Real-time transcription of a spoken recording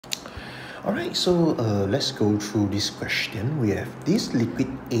Alright, so let's go through this question. We have this liquid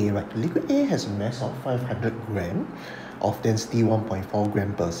A, right? Liquid A has a mass of 500 gram of density 1.4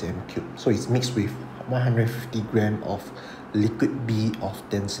 gram per cm cube. So it's mixed with 150 gram of liquid B of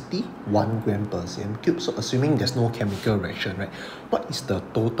density 1 gram per cm cube. So assuming there's no chemical reaction, right? What is the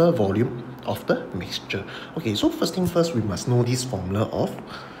total volume of the mixture? Okay, so first thing first, we must know this formula of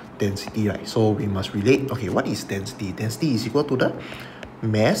density, right? So we must relate, okay, what is density? Density is equal to the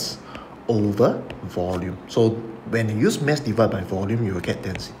mass over volume. So when you use mass divided by volume, you will get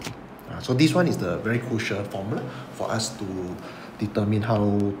density. So this one is the very crucial formula for us to determine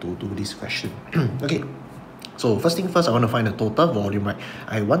how to do this question. Okay, so first thing first, I want to find the total volume, right?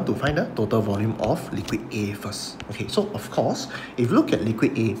 I want to find the total volume of liquid A first. Okay, so of course, if you look at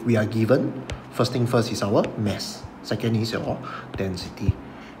liquid A, we are given, first thing first is our mass. Second is your density.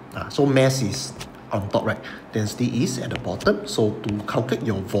 So mass is on top, right? Density is at the bottom. So to calculate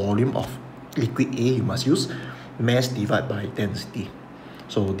your volume of liquid A, you must use mass divided by density.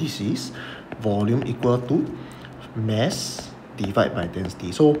 So this is volume equal to mass divided by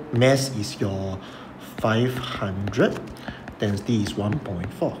density. So mass is your 500, density is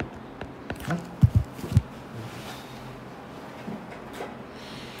 1.4.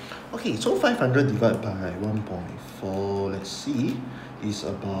 Okay, so 500 divided by 1.4, let's see, is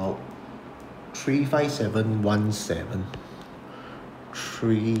about 35717.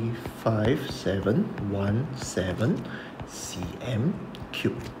 35717 cm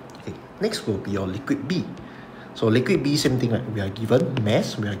cube. Okay, next will be your liquid B. So liquid B, same thing, right? We are given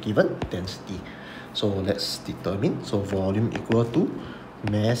mass, we are given density. So let's determine. So volume equal to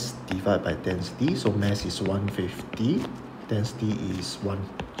mass divided by density. So mass is 150, density is 1.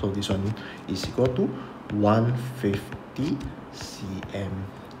 So this one is equal to 150 cm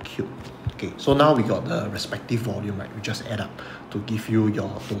cube. Okay, so now we got the respective volume, right? We just add up to give you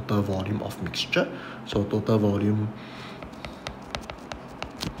your total volume of mixture. So total volume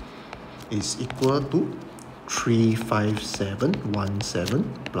is equal to 35717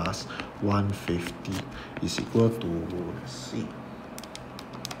 plus 150 is equal to, let's see,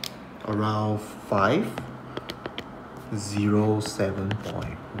 around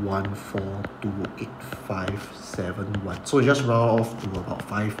 507.142857. So just round off to about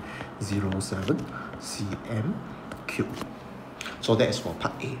 507 cm cube. So that is for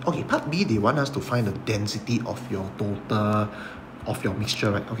part A. Okay, part B, they want us to find the density of your total of your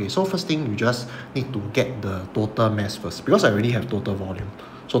mixture, right? Okay, so first thing, you just need to get the total mass first, because I already have total volume.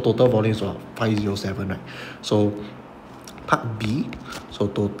 So total volume is about 507, right? So part B, so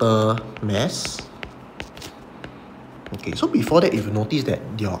total mass. Okay, so before that, if you notice that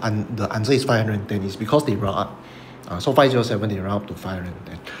the answer is 510, is because they round up. So 507, they round up to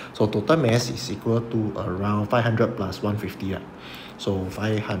 510. So total mass is equal to around 500 plus 150. Right? So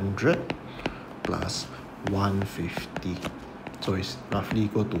 500 plus 150. So it's roughly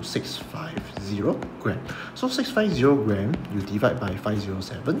equal to 650 gram. So 650 gram, you divide by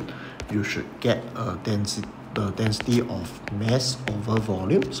 507, you should get the density of mass over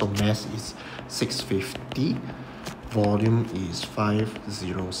volume. So mass is 650. Volume is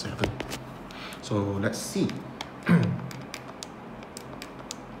 507. So let's see.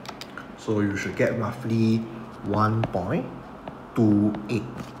 So you should get roughly 1.28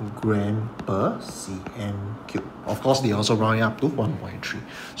 gram per cm cube. Of course, they also round it up to 1.3.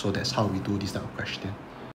 So that's how we do this type of question.